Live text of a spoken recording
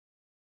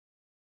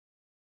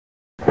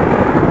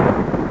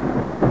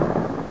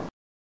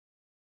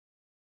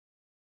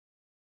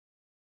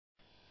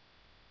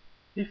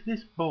if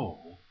this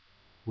ball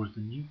was the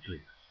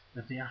nucleus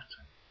of the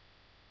atom,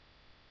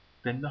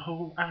 then the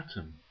whole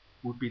atom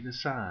would be the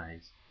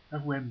size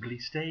of Wembley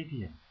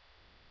Stadium,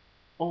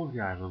 or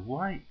the Isle of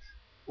Wight,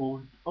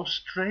 or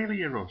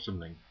Australia or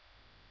something.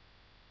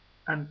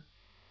 And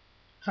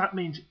that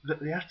means that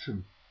the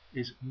atom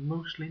is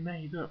mostly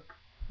made up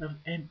of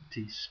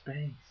empty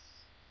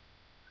space.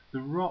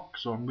 The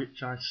rocks on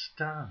which I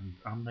stand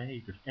are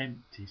made of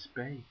empty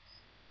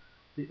space.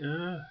 The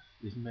earth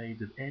is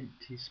made of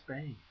empty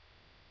space.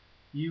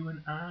 You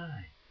and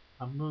I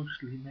are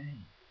mostly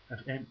made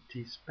of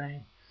empty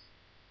space.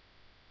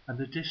 And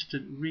the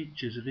distant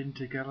reaches of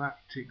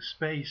intergalactic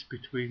space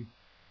between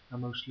are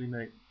mostly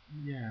made,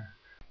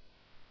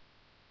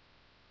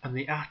 And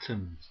the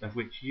atoms of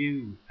which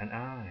you and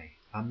I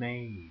are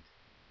made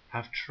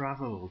have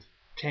travelled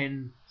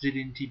 10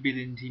 zillion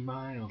billion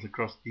miles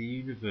across the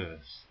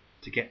universe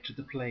to get to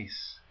the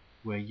place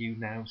where you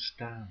now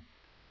stand.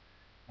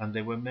 And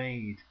they were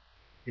made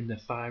in the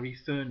fiery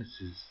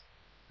furnaces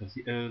of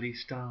the early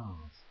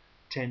stars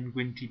 10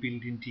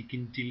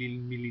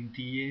 quintillion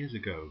years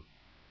ago.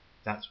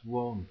 That's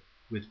one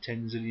with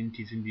 10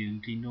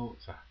 zillion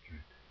noughts after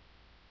it.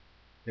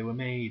 They were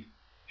made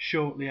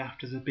shortly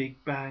after the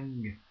Big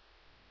Bang,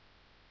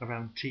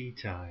 around tea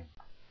time.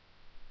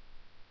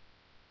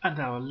 And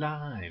our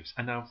lives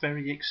and our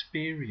very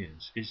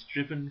experience is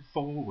driven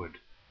forward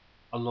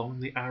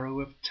along the arrow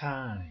of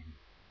time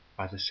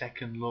by the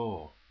second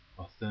law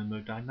of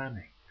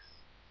thermodynamics,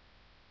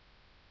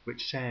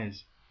 which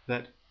says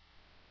that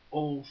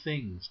all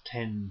things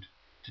tend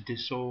to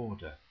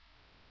disorder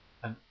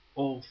and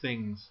all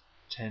things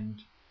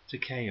tend to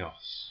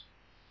chaos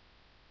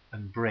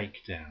and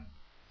breakdown.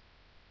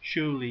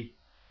 Surely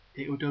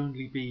it would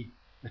only be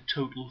a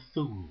total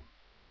fool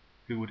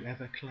who would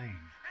ever claim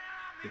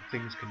that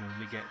things can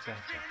only get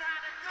better.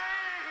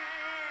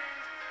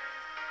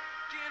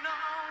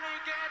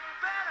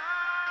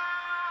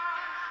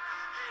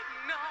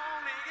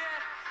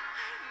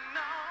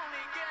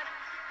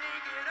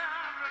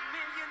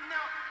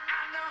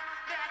 I know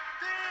that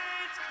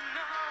things can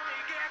only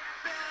get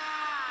better.